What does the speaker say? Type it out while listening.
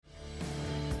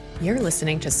You're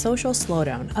listening to Social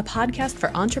Slowdown, a podcast for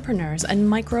entrepreneurs and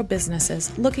micro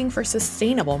businesses looking for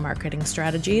sustainable marketing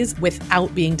strategies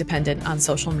without being dependent on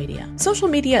social media. Social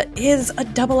media is a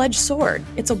double-edged sword.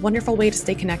 It's a wonderful way to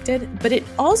stay connected, but it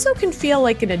also can feel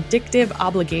like an addictive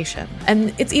obligation.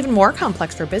 And it's even more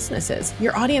complex for businesses.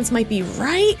 Your audience might be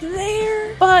right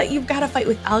there, but you've got to fight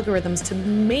with algorithms to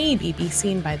maybe be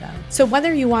seen by them. So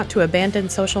whether you want to abandon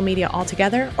social media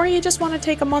altogether or you just want to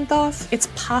take a month off, it's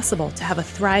possible to have a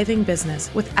thriving business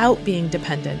without being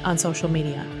dependent on social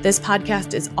media. This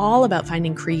podcast is all about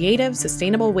finding creative,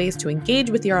 sustainable ways to engage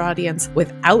with your audience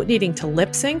without needing to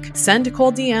lip sync, send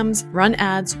cold DMs, run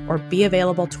ads, or be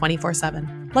available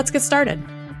 24/7. Let's get started.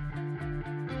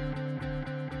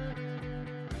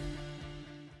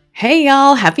 Hey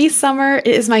y'all, happy summer. It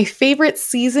is my favorite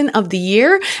season of the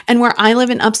year, and where I live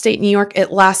in upstate New York,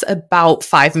 it lasts about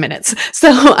 5 minutes.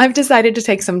 So I've decided to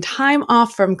take some time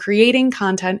off from creating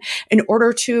content in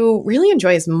order to really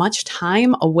enjoy as much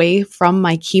time away from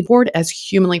my keyboard as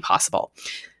humanly possible.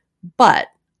 But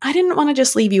I didn't want to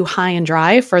just leave you high and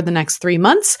dry for the next 3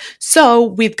 months, so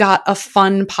we've got a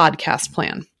fun podcast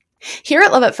plan. Here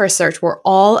at Love at First Search, we're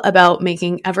all about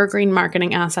making evergreen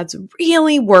marketing assets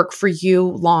really work for you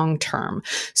long term.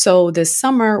 So this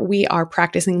summer, we are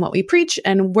practicing what we preach,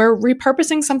 and we're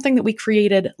repurposing something that we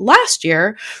created last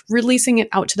year, releasing it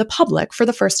out to the public for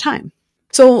the first time.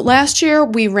 So last year,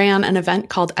 we ran an event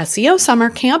called SEO Summer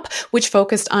Camp, which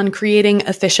focused on creating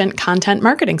efficient content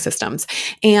marketing systems.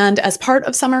 And as part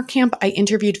of Summer Camp, I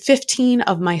interviewed 15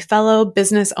 of my fellow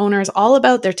business owners all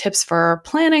about their tips for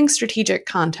planning strategic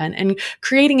content and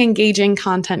creating engaging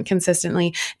content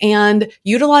consistently and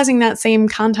utilizing that same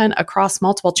content across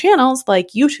multiple channels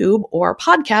like YouTube or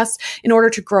podcasts in order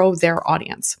to grow their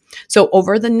audience. So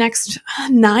over the next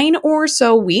 9 or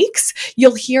so weeks,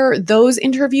 you'll hear those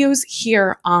interviews here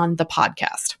on the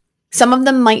podcast. Some of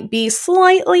them might be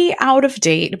slightly out of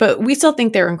date, but we still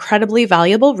think they're incredibly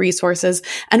valuable resources,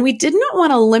 and we did not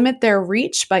want to limit their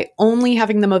reach by only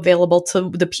having them available to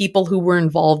the people who were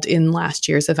involved in last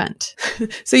year's event.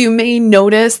 So you may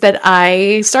notice that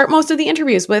I start most of the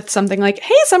interviews with something like,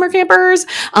 "Hey, summer campers,"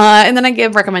 and then I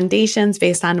give recommendations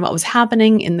based on what was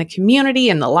happening in the community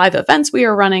and the live events we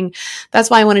are running. That's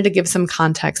why I wanted to give some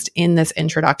context in this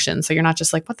introduction, so you're not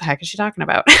just like, "What the heck is she talking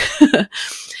about?"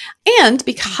 And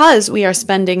because we are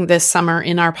spending this summer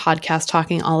in our podcast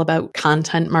talking all about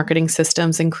content marketing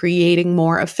systems and creating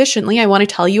more efficiently, I want to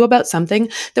tell you about something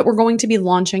that we're going to be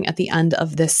launching at the end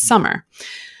of this summer.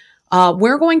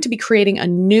 We're going to be creating a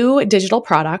new digital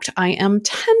product. I am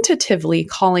tentatively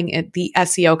calling it the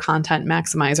SEO Content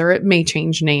Maximizer. It may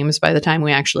change names by the time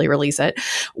we actually release it.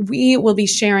 We will be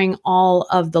sharing all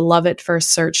of the Love It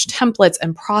First Search templates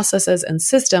and processes and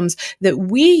systems that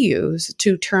we use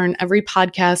to turn every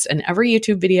podcast and every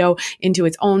YouTube video into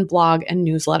its own blog and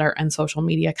newsletter and social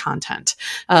media content.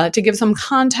 To give some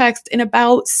context, in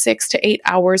about 6 to 8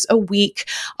 hours a week,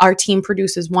 our team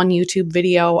produces 1 YouTube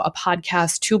video, a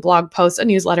podcast, 2 blog posts, a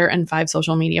newsletter, and 5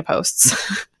 social media posts.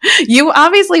 You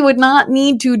obviously would not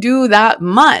need to do that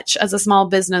much as a small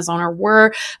business owner.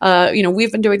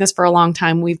 We've been doing this for a long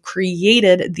time. We've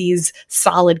created these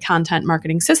solid content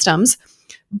marketing systems,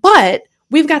 but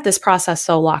we've got this process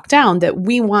so locked down that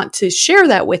we want to share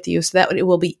that with you so that it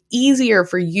will be easier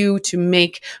for you to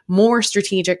make more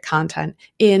strategic content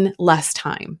in less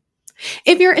time.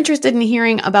 If you're interested in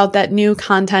hearing about that new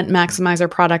Content Maximizer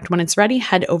product when it's ready,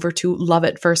 head over to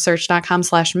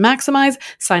loveitfirstsearch.com/maximize,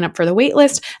 sign up for the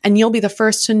waitlist, and you'll be the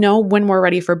first to know when we're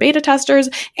ready for beta testers.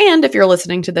 And if you're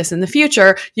listening to this in the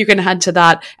future, you can head to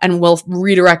that and we'll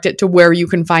redirect it to where you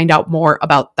can find out more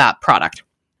about that product.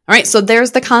 All right, so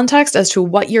there's the context as to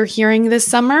what you're hearing this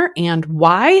summer and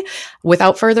why.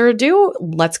 Without further ado,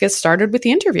 let's get started with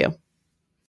the interview.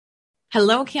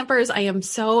 Hello, campers. I am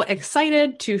so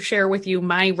excited to share with you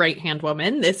my right-hand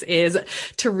woman. This is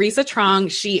Theresa Truong.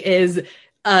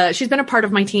 She's been a part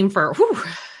of my team for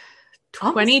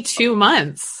 22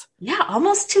 months. Yeah,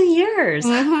 almost 2 years.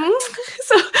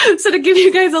 Mm-hmm. So to give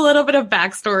you guys a little bit of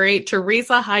backstory,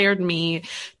 Theresa hired me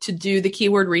to do the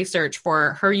keyword research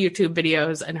for her YouTube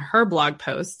videos and her blog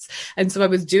posts. And so I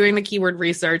was doing the keyword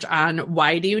research on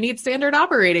why do you need standard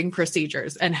operating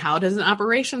procedures, and how does an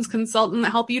operations consultant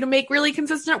help you to make really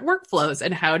consistent workflows,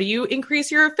 and how do you increase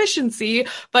your efficiency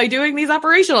by doing these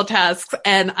operational tasks.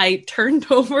 And I turned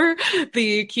over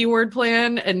the keyword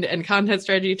plan and content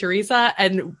strategy to Theresa.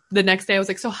 And the next day I was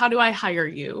like, so how do I hire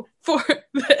you for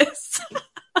this?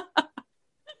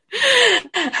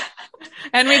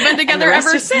 And we've been together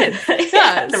ever since.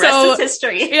 Yeah, the rest is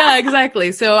history. Yeah,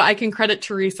 exactly. So I can credit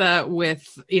Theresa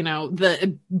with,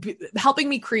 helping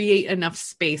me create enough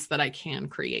space that I can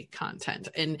create content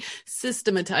and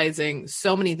systematizing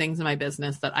so many things in my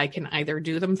business that I can either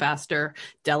do them faster,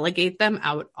 delegate them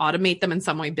out, automate them in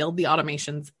some way, build the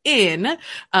automations in.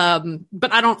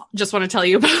 But I don't just want to tell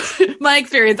you about my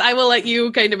experience. I will let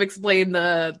you kind of explain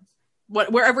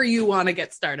wherever you want to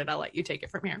get started. I'll let you take it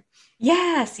from here.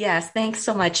 Yes. Thanks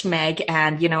so much, Meg.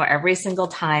 And, every single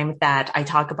time that I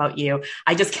talk about you,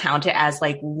 I just count it as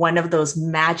like one of those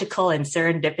magical and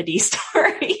serendipity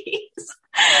stories.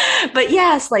 But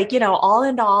yes, all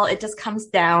in all, it just comes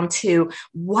down to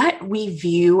what we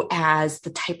view as the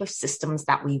type of systems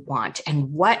that we want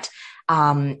and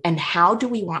and how do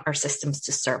we want our systems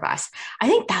to serve us? I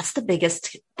think that's the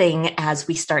biggest thing as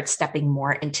we start stepping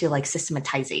more into like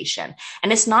systematization.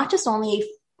 And it's not just only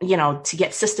to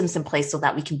get systems in place so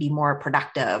that we can be more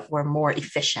productive or more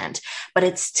efficient, but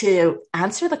it's to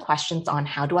answer the questions on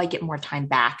how do I get more time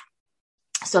back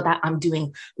so that I'm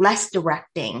doing less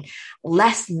directing,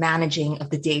 less managing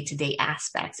of the day-to-day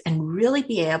aspects, and really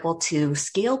be able to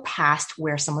scale past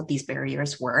where some of these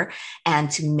barriers were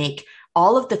and to make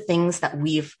all of the things that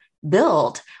we've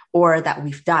built or that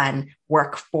we've done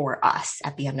work for us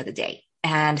at the end of the day.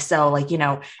 And so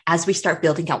as we start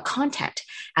building out content,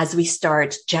 as we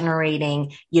start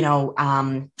generating,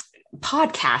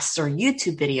 podcasts or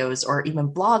YouTube videos or even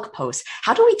blog posts,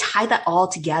 how do we tie that all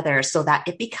together so that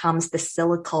it becomes the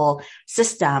cyclical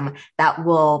system that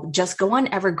will just go on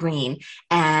evergreen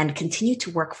and continue to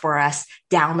work for us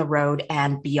down the road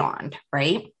and beyond,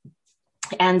 right?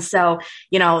 And so,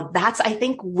 that's, I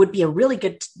think, would be a really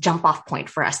good jump off point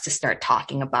for us to start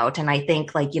talking about. And I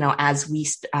think as we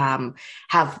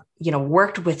have,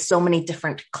 worked with so many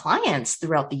different clients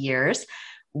throughout the years,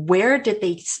 where did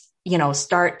they,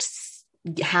 start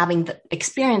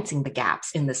experiencing the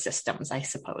gaps in the systems, I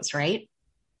suppose, right?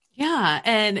 Yeah.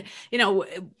 And,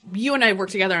 you and I work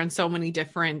together on so many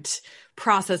different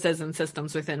processes and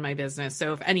systems within my business.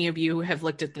 So if any of you have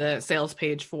looked at the sales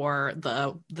page for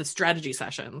the strategy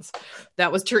sessions,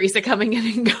 that was Theresa coming in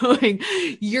and going,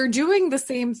 you're doing the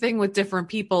same thing with different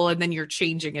people, and then you're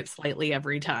changing it slightly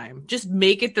every time. Just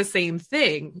make it the same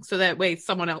thing so that way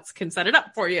someone else can set it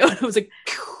up for you. And it was like,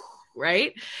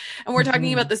 right. And we're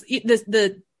talking about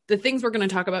the things we're going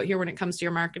to talk about here when it comes to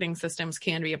your marketing systems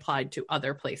can be applied to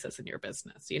other places in your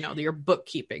business, your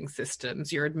bookkeeping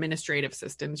systems, your administrative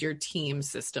systems, your team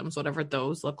systems, whatever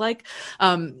those look like.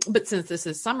 But since this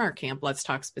is summer camp, let's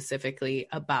talk specifically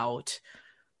about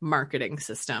marketing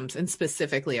systems and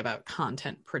specifically about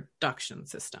content production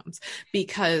systems,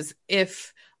 because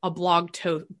if a blog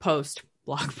post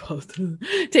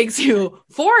takes you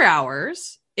 4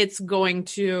 hours, it's going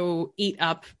to eat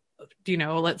up,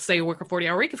 let's say you work a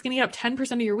 40-hour week, it's going to eat up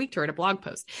 10% of your week to write a blog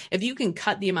post. If you can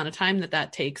cut the amount of time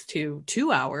that takes to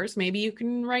 2 hours, maybe you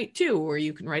can write 2, or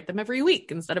you can write them every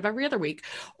week instead of every other week.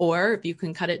 Or if you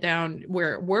can cut it down,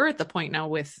 where we're at the point now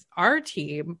with our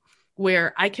team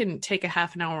where I can take a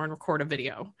half an hour and record a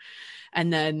video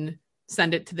and then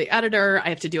send it to the editor. I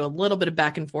have to do a little bit of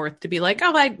back and forth to be like,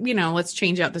 let's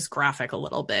change out this graphic a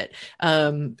little bit.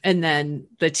 And then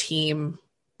the team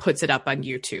puts it up on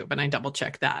YouTube and I double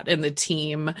check that. And the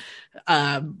team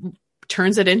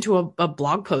turns it into a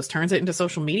blog post, turns it into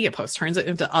social media posts, turns it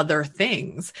into other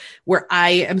things, where I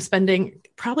am spending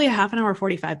probably a half an hour,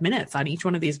 45 minutes on each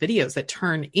one of these videos that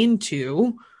turn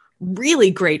into really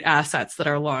great assets that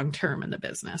are long-term in the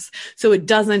business. So it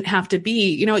doesn't have to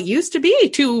be, it used to be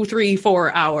 2, 3,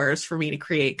 4 hours for me to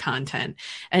create content.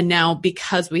 And now,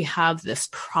 because we have this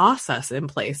process in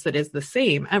place that is the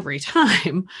same every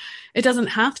time, it doesn't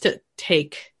have to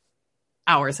take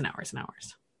hours and hours and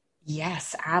hours.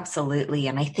 Yes, absolutely.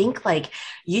 And I think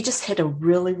you just hit a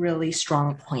really, really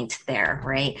strong point there,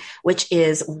 right? Which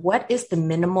is, what is the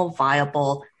minimal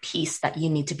viable piece that you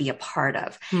need to be a part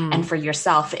of? And for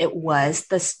yourself, it was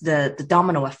the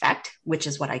domino effect, which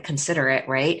is what I consider it,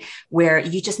 right? Where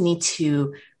you just need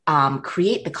to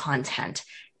create the content.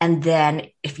 And then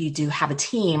if you do have a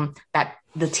team, that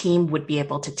the team would be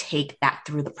able to take that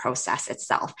through the process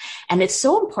itself. And it's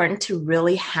so important to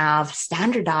really have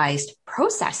standardized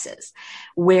processes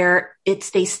where it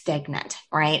stays stagnant,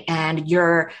 right? And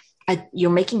you're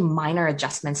making minor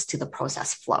adjustments to the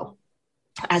process flow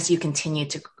as you continue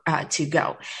to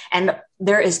go. And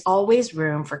there is always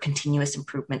room for continuous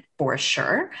improvement for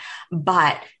sure.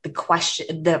 But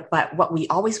but what we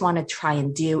always want to try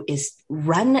and do is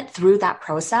run through that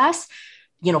process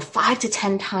 5 to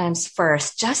 10 times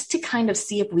first, just to kind of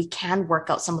see if we can work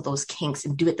out some of those kinks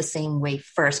and do it the same way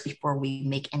first before we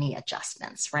make any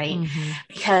adjustments, right? Mm-hmm.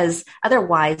 Because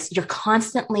otherwise you're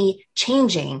constantly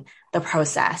changing the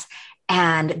process,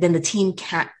 and then the team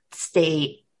can't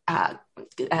stay up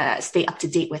to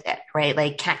date with it, right?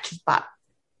 Like can't keep up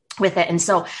with it. And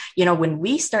so, when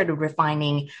we started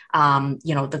refining,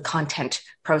 the content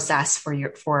process for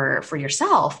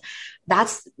yourself,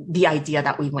 that's the idea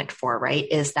that we went for, right?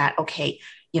 Is that, okay,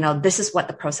 this is what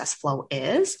the process flow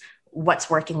is, what's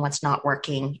working, what's not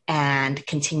working, and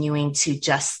continuing to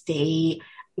just stay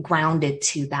grounded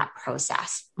to that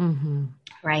process. Mm-hmm.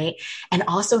 Right. And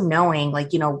also knowing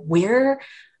where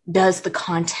does the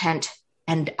content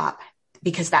end up?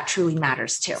 Because that truly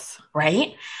matters too.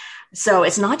 Right. So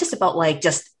it's not just about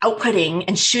just outputting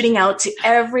and shooting out to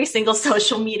every single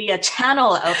social media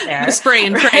channel out there. The spray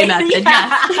and pray method.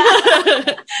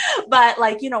 Yes. But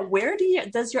where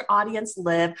does your audience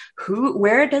live?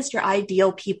 Where does your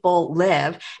ideal people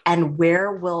live? And where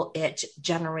will it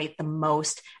generate the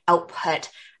most output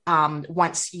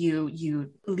once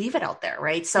you leave it out there,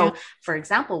 right? So for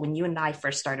example, when you and I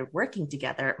first started working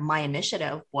together, my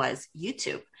initiative was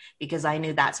YouTube, because I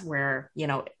knew that's where,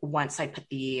 once I put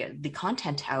the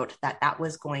content out, that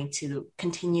was going to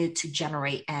continue to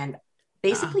generate and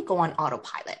basically go on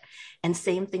autopilot. And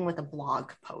same thing with a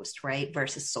blog post, right?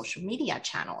 Versus social media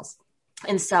channels.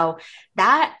 And so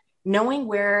that knowing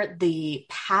where the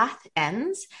path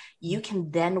ends, you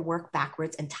can then work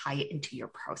backwards and tie it into your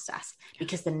process,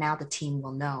 because then now the team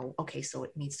will know, okay, so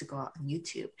it needs to go out on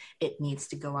YouTube. It needs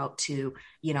to go out to,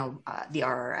 the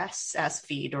RSS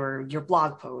feed or your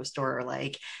blog post, or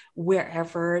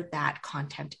wherever that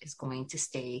content is going to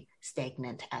stay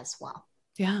stagnant as well.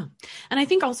 Yeah. And I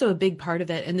think also a big part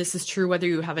of it, and this is true whether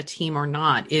you have a team or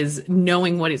not, is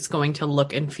knowing what it's going to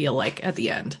look and feel like at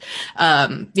the end.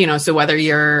 So whether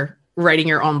you're writing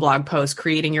your own blog post,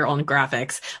 creating your own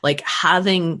graphics,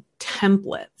 having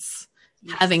templates,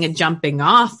 having a jumping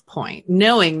off point,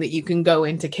 knowing that you can go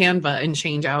into Canva and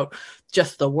change out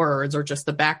just the words or just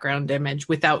the background image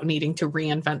without needing to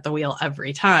reinvent the wheel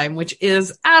every time, which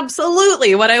is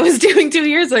absolutely what I was doing 2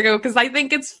 years ago, because I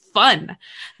think it's fun.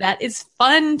 That is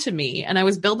fun to me. And I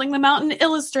was building them out in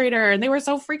Illustrator, and they were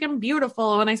so freaking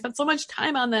beautiful, and I spent so much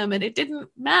time on them, and it didn't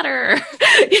matter,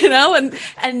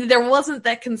 and there wasn't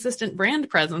that consistent brand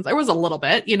presence. There was a little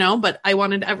bit, but I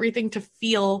wanted everything to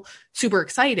feel super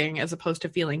exciting as opposed to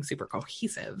feeling super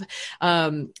cohesive.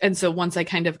 And so once I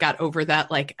kind of got over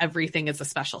that, everything is a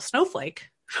special snowflake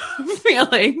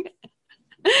feeling,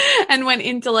 and went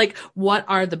into what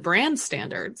are the brand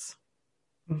standards?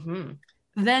 Mm-hmm.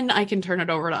 Then I can turn it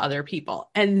over to other people.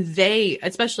 And they,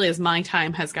 especially as my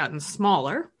time has gotten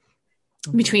smaller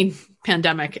between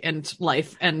pandemic and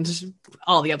life and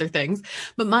all the other things,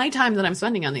 but my time that I'm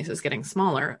spending on these is getting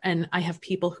smaller. And I have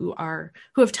people who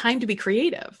have time to be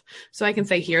creative. So I can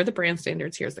say, here are the brand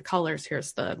standards, here's the colors,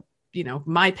 here's the,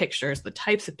 my pictures, the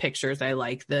types of pictures I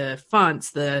like, the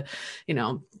fonts, the,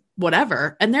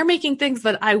 whatever. And they're making things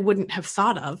that I wouldn't have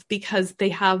thought of because they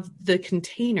have the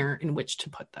container in which to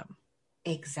put them.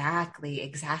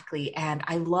 Exactly. And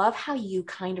I love how you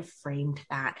kind of framed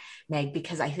that, Meg,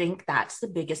 because I think that's the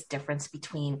biggest difference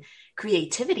between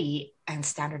creativity and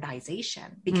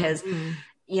standardization. Because,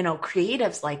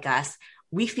 creatives like us,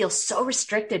 we feel so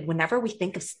restricted whenever we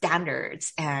think of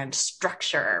standards and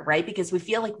structure, right? Because we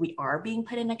feel like we are being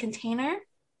put in a container.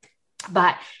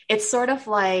 But it's sort of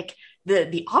like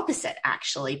the opposite,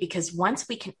 actually, because once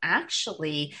we can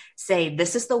actually say,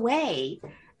 this is the way,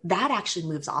 that actually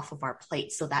moves off of our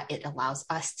plate so that it allows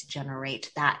us to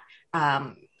generate that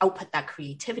output, that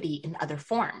creativity in other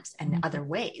forms and other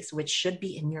ways, which should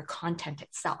be in your content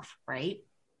itself, right?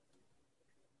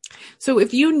 So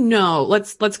if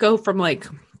let's go from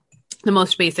the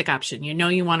most basic option,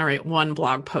 you want to write one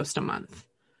blog post a month.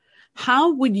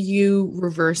 How would you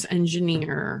reverse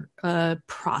engineer a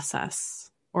process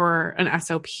or an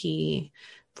SOP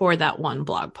for that one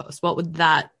blog post? What would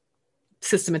that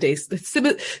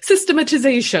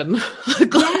systematization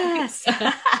look like? Yes.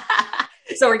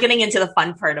 So we're getting into the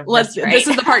fun part of this, right? This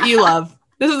is the part you love.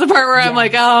 This is the part where I'm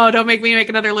like, oh, don't make me make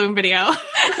another Loom video.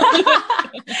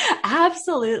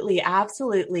 Absolutely.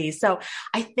 So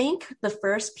I think the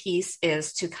first piece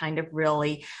is to kind of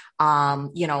really,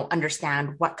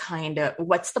 understand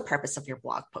what's the purpose of your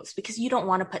blog post, because you don't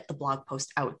want to put the blog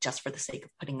post out just for the sake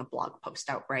of putting a blog post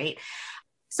out, right?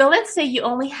 So let's say you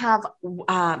only have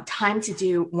time to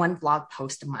do one blog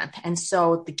post a month. And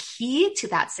so the key to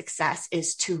that success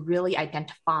is to really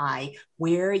identify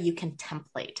where you can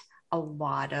template a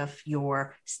lot of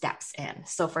your steps in.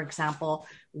 So for example,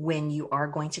 when you are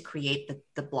going to create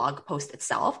the blog post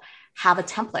itself, have a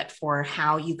template for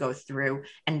how you go through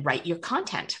and write your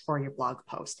content for your blog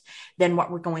post. Then what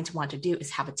we're going to want to do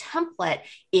is have a template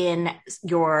in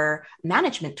your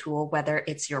management tool, whether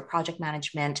it's your project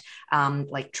management,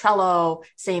 like Trello,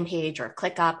 Samepage, or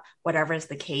ClickUp, whatever is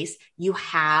the case, you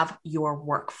have your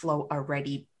workflow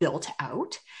already built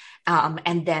out.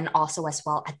 And then also as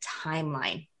well, a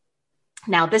timeline.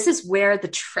 Now, this is where the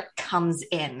trick comes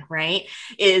in, right?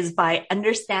 Is by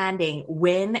understanding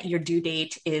when your due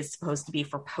date is supposed to be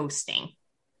for posting.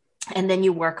 And then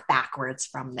you work backwards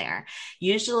from there.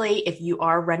 Usually, if you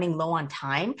are running low on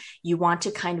time, you want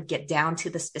to kind of get down to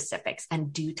the specifics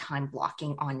and do time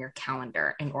blocking on your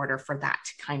calendar in order for that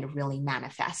to kind of really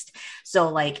manifest. So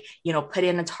like, put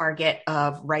in a target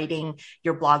of writing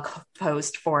your blog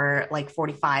post for like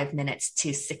 45 minutes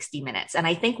to 60 minutes. And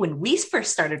I think when we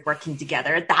first started working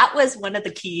together, that was one of the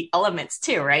key elements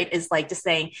too, right? Is like just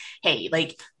saying, hey,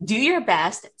 like do your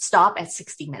best, stop at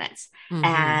 60 minutes. Mm-hmm.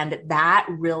 And that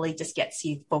really just gets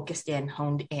you focused in,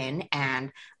 honed in,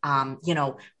 and,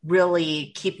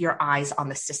 really keep your eyes on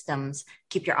the systems,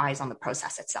 keep your eyes on the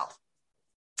process itself.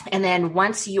 And then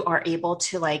once you are able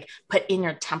to like put in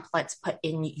your templates, put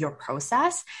in your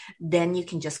process, then you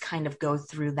can just kind of go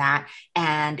through that.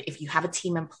 And if you have a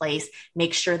team in place,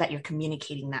 make sure that you're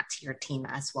communicating that to your team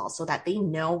as well, so that they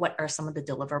know what are some of the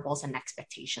deliverables and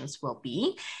expectations will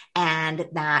be, and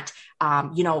that,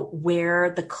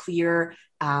 where the clear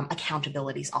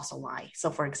accountabilities also lie. So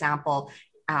for example,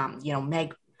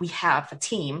 Meg, we have a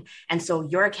team. And so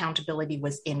your accountability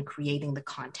was in creating the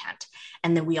content.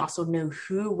 And then we also knew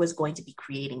who was going to be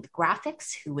creating the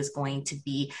graphics, who was going to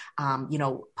be,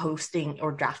 posting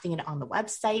or drafting it on the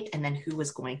website, and then who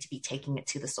was going to be taking it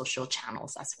to the social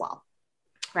channels as well.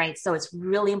 Right. So it's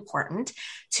really important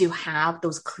to have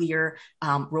those clear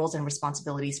roles and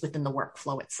responsibilities within the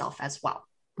workflow itself as well.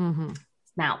 Mm-hmm.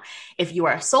 Now, if you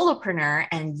are a solopreneur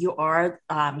and you are,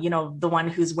 the one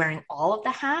who's wearing all of the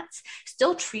hats,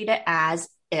 still treat it as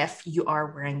if you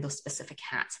are wearing those specific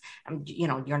hats.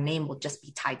 Your name will just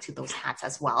be tied to those hats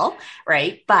as well,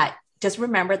 right? But just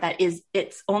remember that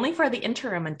it's only for the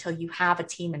interim until you have a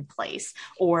team in place,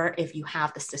 or if you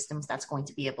have the systems that's going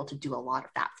to be able to do a lot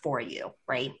of that for you,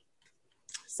 right?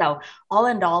 So all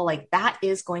in all, like that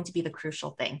is going to be the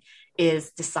crucial thing,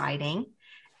 is deciding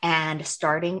and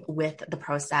starting with the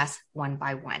process one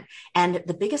by one. And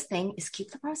the biggest thing is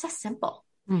keep the process simple,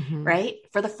 mm-hmm. right?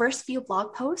 For the first few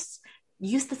blog posts,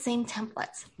 use the same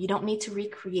templates. You don't need to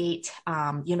recreate,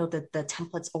 the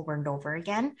templates over and over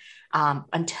again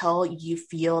until you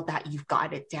feel that you've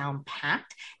got it down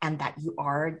packed and that you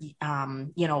are,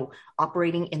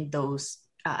 operating in those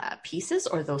pieces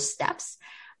or those steps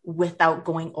without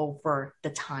going over the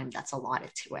time that's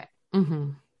allotted to it. Mm-hmm.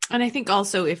 And I think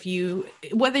also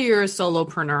whether you're a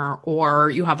solopreneur or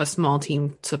you have a small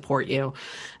team support you,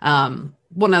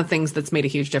 one of the things that's made a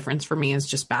huge difference for me is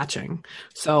just batching.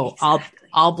 So exactly.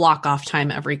 I'll block off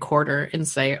time every quarter and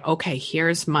say, okay,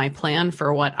 here's my plan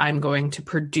for what I'm going to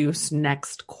produce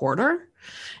next quarter.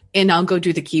 And I'll go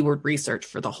do the keyword research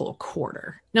for the whole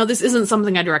quarter. Now, this isn't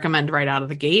something I'd recommend right out of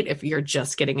the gate. If you're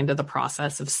just getting into the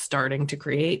process of starting to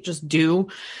create, just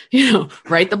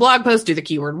write the blog post, do the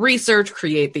keyword research,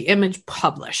 create the image,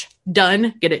 publish.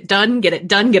 Done, get it done, get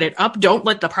it up. Don't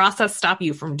let the process stop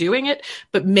you from doing it,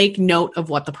 but make note of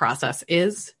what the process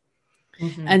is.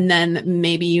 Mm-hmm. And then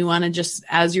maybe you want to just,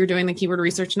 as you're doing the keyword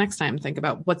research next time, think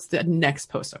about what's the next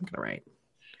post I'm going to write.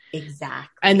 Exactly.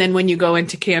 And then when you go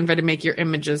into Canva to make your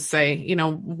images, say,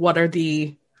 what are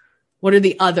the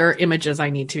other images I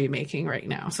need to be making right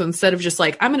now? So instead of just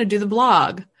like, I'm going to do the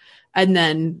blog and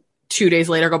then 2 days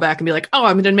later, go back and be like, oh,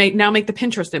 I'm going to make the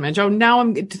Pinterest image. Oh,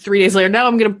 now 3 days later, now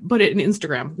I'm going to put it in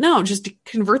Instagram. No, just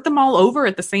convert them all over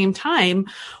at the same time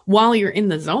while you're in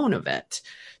the zone of it.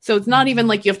 So it's not even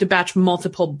like you have to batch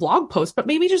multiple blog posts, but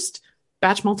maybe just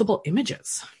batch multiple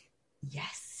images.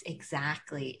 Yes.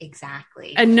 Exactly.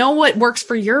 And know what works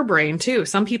for your brain too.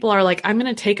 Some people are like, I'm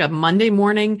going to take a Monday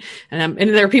morning, and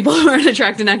there are people who are in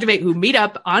Attract and Activate who meet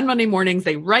up on Monday mornings.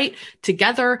 They write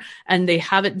together and they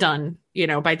have it done,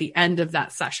 by the end of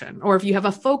that session. Or if you have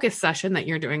a focus session that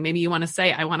you're doing, maybe you want to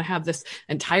say, I want to have this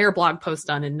entire blog post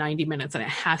done in 90 minutes and it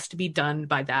has to be done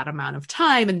by that amount of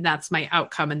time. And that's my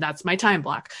outcome. And that's my time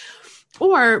block.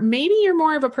 Or maybe you're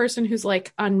more of a person who's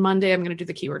like, on Monday, I'm going to do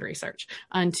the keyword research.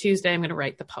 On Tuesday, I'm going to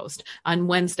write the post. On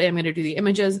Wednesday, I'm going to do the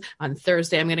images. On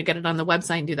Thursday, I'm going to get it on the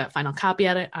website and do that final copy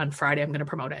edit. On Friday, I'm going to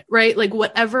promote it, right? Like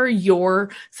whatever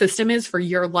your system is for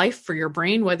your life, for your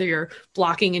brain, whether you're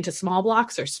blocking into small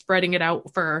blocks or spreading it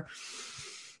out for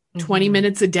 20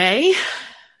 minutes a day.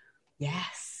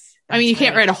 Yes. I mean, you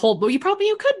can't write a whole, but you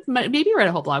could maybe write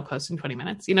a whole blog post in 20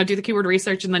 minutes, do the keyword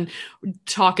research and then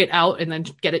talk it out and then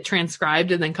get it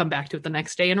transcribed and then come back to it the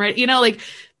next day and write,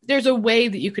 there's a way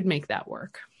that you could make that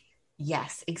work.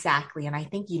 Yes, exactly. And I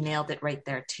think you nailed it right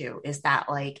there too, is that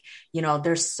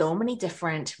there's so many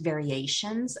different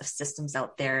variations of systems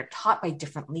out there taught by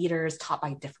different leaders, taught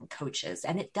by different coaches,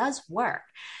 and it does work.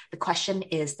 The question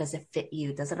is, does it fit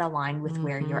you? Does it align with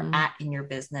where you're at in your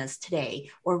business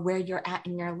today or where you're at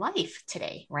in your life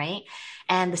today, right?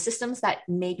 And the systems that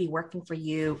may be working for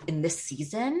you in this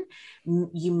season,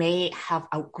 you may have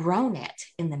outgrown it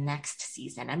in the next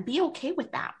season, and be okay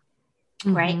with that.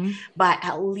 Right. But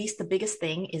at least the biggest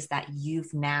thing is that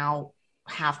you've now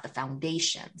have the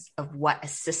foundations of what a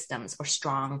systems or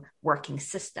strong working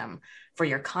system for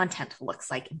your content looks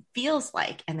like and feels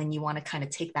like. And then you want to kind of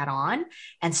take that on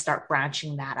and start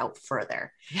branching that out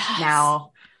further. Yes.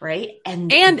 Now, right.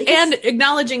 And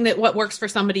acknowledging that what works for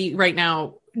somebody right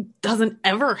now doesn't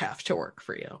ever have to work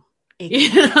for you.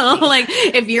 Exactly.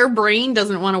 If your brain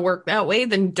doesn't want to work that way,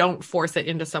 then don't force it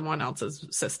into someone else's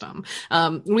system.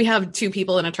 We have two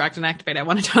people in Attract and Activate I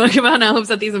want to talk about now who've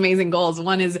set these amazing goals.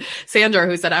 One is Sandra,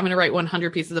 who said, I'm going to write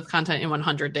 100 pieces of content in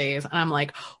 100 days. And I'm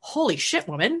like, holy shit,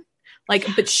 woman.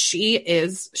 But she's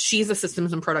a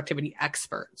systems and productivity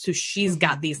expert. So she's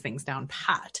got these things down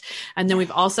pat. And then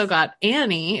we've also got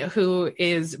Annie, who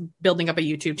is building up a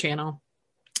YouTube channel.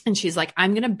 And she's like,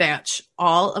 I'm going to batch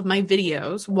all of my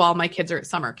videos while my kids are at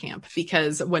summer camp,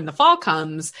 because when the fall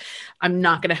comes, I'm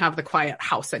not going to have the quiet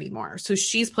house anymore. So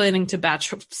she's planning to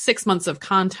batch 6 months of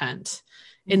content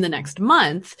in the next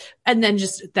month. And then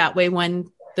just that way,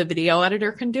 when the video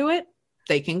editor can do it,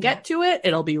 they can get to it.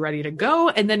 It'll be ready to go.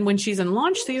 And then when she's in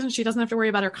launch season, she doesn't have to worry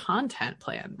about her content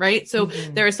plan. Right. So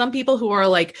there are some people who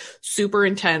are super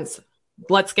intense.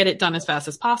 Let's get it done as fast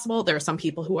as possible. There are some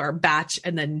people who are batch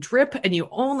and then drip, and you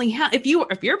only have, if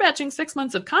you're batching 6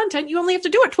 months of content, you only have to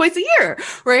do it twice a year,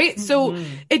 right? So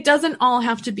it doesn't all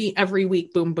have to be every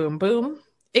week, boom, boom, boom.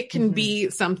 It can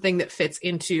be something that fits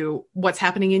into what's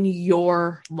happening in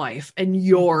your life and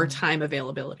your time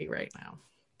availability right now.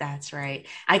 That's right.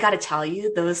 I got to tell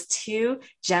you, those two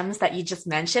gems that you just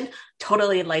mentioned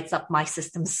totally lights up my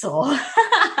system soul.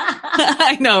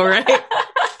 I know, right?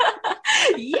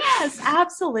 Yes,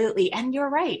 absolutely. And you're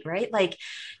right?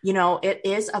 It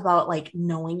is about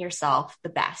knowing yourself the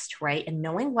best, right? And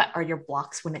knowing what are your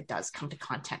blocks when it does come to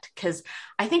content. Because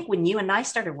I think when you and I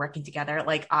started working together,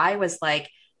 I was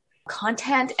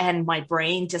content and my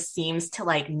brain just seems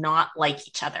to not like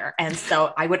each other. And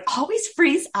so I would always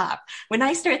freeze up when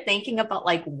I start thinking about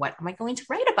what am I going to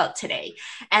write about today?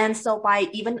 And so by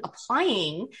even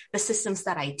applying the systems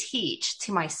that I teach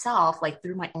to myself,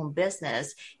 through my own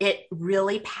business, it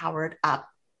really powered up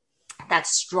that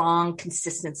strong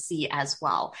consistency as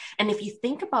well. And if you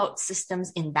think about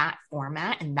systems in that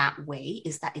format, in that way,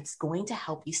 is that it's going to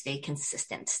help you stay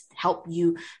consistent, help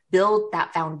you build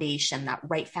that foundation, that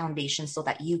right foundation, so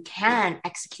that you can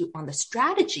execute on the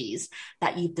strategies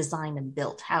that you've designed and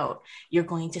built out. You're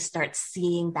going to start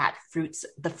seeing the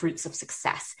fruits of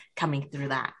success coming through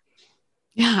that.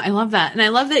 Yeah, I love that. And I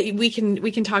love that we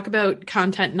can talk about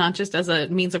content, not just as a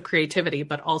means of creativity,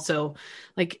 but also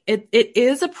it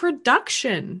is a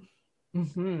production.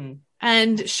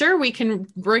 And sure, we can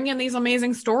bring in these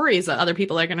amazing stories that other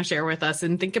people are going to share with us,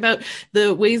 and think about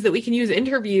the ways that we can use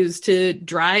interviews to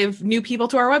drive new people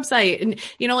to our website.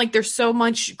 And, there's so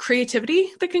much creativity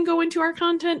that can go into our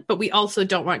content, but we also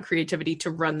don't want creativity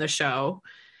to run the show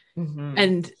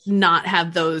and not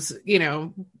have those,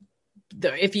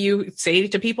 if you say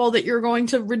to people that you're going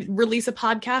to release a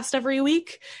podcast every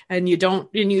week and you do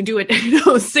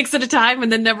it, 6 at a time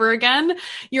and then never again,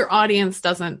 your audience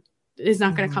is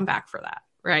not going to come back for that.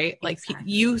 Right.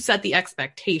 Exactly. You set the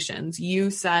expectations, you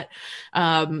set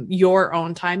your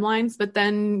own timelines, but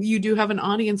then you do have an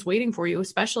audience waiting for you,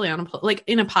 especially on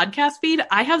in a podcast feed.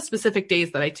 I have specific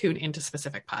days that I tune into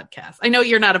specific podcasts. I know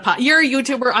you're not you're a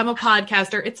YouTuber. I'm a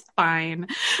podcaster. It's fine.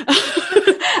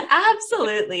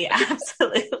 Absolutely.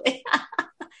 Absolutely.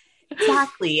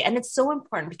 Exactly. And it's so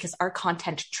important because our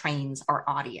content trains our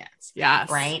audience. Yes.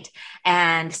 Right.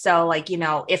 And so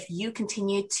if you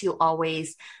continue to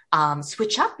always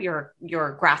switch up your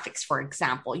graphics, for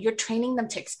example, you're training them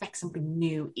to expect something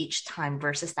new each time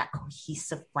versus that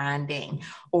cohesive branding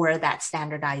or that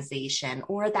standardization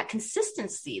or that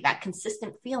consistency, that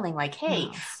consistent feeling hey,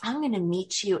 I'm going to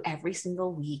meet you every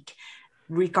single week,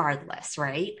 regardless.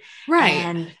 Right. Right.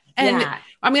 And And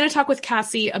I'm going to talk with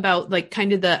Cassie about like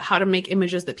kind of the how to make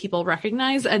images that people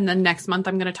recognize. And then next month,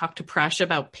 I'm going to talk to Presh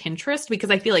about Pinterest, because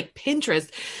I feel like Pinterest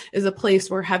is a place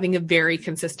where having a very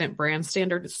consistent brand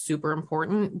standard is super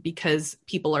important, because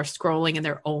people are scrolling and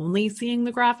they're only seeing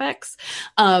the graphics.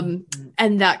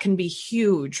 And that can be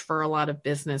huge for a lot of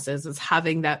businesses, is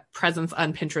having that presence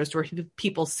on Pinterest where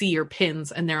people see your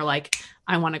pins and they're like,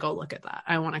 I want to go look at that.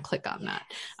 I want to click on that.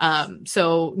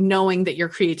 So knowing that your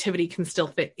creativity can still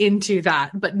fit into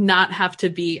that, but not have to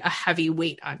be a heavy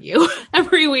weight on you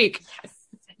every week.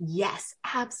 Yes,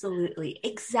 absolutely.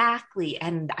 Exactly.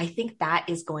 And I think that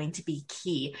is going to be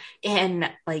key in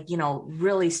like,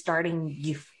 really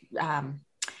starting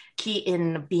key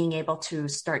in being able to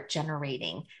start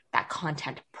generating that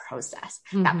content process,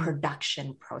 that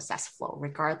production process flow,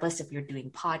 regardless if you're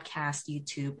doing podcast,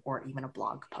 YouTube, or even a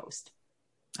blog post.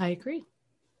 I agree.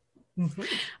 All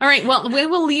right. Well, we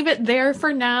will leave it there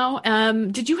for now.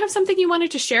 Did you have something you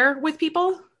wanted to share with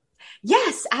people?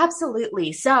 Yes,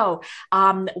 absolutely. So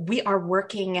we are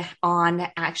working on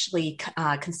actually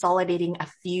consolidating a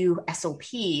few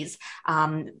SOPs.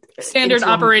 Standard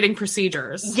operating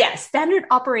procedures. Yes, standard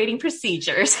operating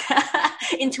procedures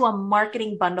into a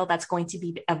marketing bundle that's going to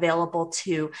be available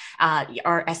to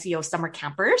our SEO summer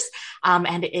campers.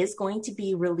 And it is going to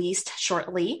be released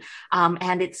shortly.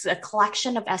 And it's a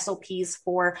collection of SOPs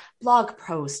for blog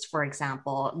posts, for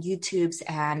example, YouTube's,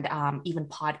 and even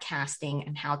podcasting,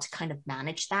 and how to kind of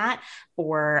manage that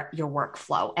for your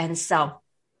workflow. And so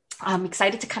I'm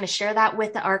excited to kind of share that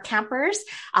with our campers.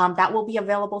 That will be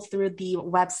available through the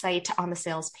website on the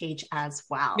sales page as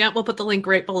well. Yeah, we'll put the link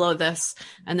right below this,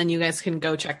 and then you guys can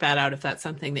go check that out if that's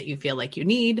something that you feel like you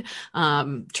need.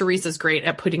 Theresa's great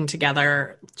at putting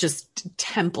together just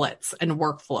templates and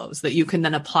workflows that you can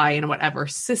then apply in whatever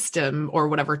system or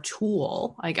whatever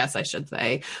tool, I guess I should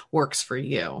say, works for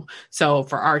you. So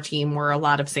for our team, we're a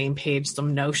lot of same page,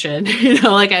 some Notion,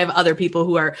 like I have other people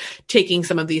who are taking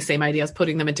some of these same ideas,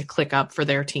 putting them into ClickUp for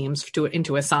their teams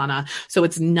into Asana. So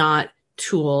it's not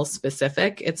tool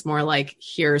specific. It's more like,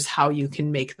 here's how you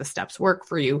can make the steps work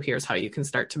for you. Here's how you can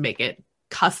start to make it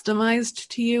customized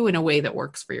to you in a way that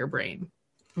works for your brain.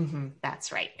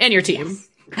 That's right. And your team. Yes.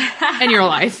 And your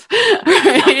life.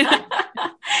 Right?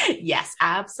 Yes,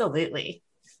 absolutely.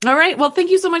 All right. Well,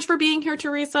 thank you so much for being here,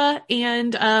 Theresa,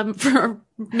 and for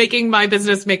making my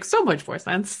business make so much more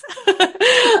sense.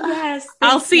 Yes.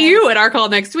 I'll see you at our call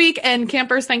next week. And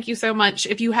campers, thank you so much.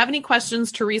 If you have any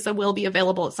questions, Theresa will be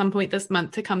available at some point this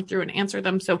month to come through and answer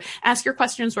them. So ask your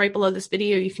questions right below this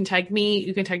video. You can tag me.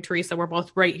 You can tag Theresa. We're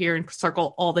both right here in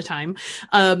Circle all the time.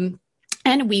 And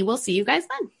we will see you guys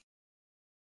then.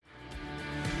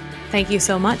 Thank you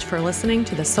so much for listening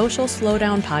to the Social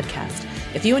Slowdown Podcast.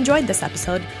 If you enjoyed this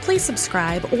episode, please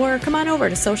subscribe or come on over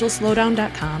to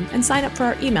socialslowdown.com and sign up for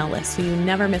our email list so you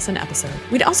never miss an episode.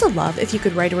 We'd also love if you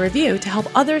could write a review to help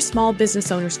other small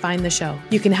business owners find the show.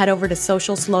 You can head over to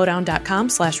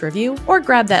socialslowdown.com/review or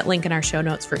grab that link in our show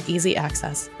notes for easy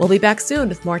access. We'll be back soon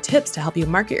with more tips to help you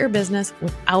market your business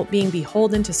without being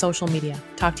beholden to social media.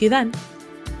 Talk to you then.